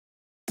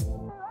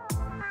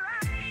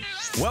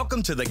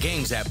Welcome to the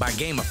Games app by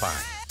Gamify,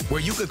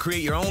 where you could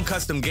create your own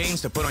custom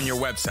games to put on your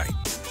website.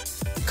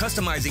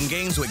 Customizing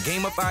games with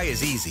Gamify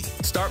is easy.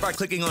 Start by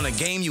clicking on a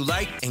game you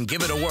like and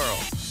give it a whirl.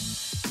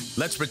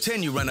 Let's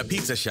pretend you run a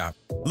pizza shop,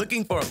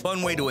 looking for a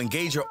fun way to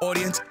engage your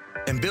audience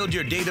and build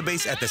your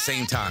database at the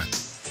same time.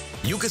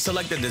 You can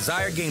select the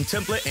desired game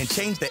template and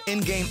change the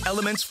in-game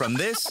elements from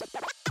this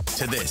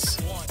to this.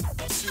 1,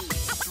 2,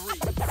 3,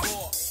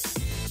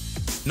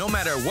 4. No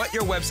matter what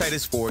your website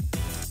is for,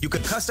 you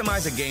could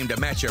customize a game to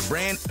match your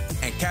brand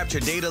and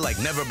capture data like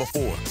never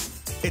before.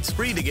 It's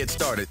free to get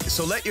started,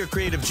 so let your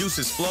creative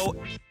juices flow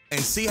and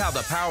see how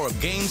the power of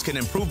games can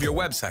improve your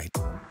website.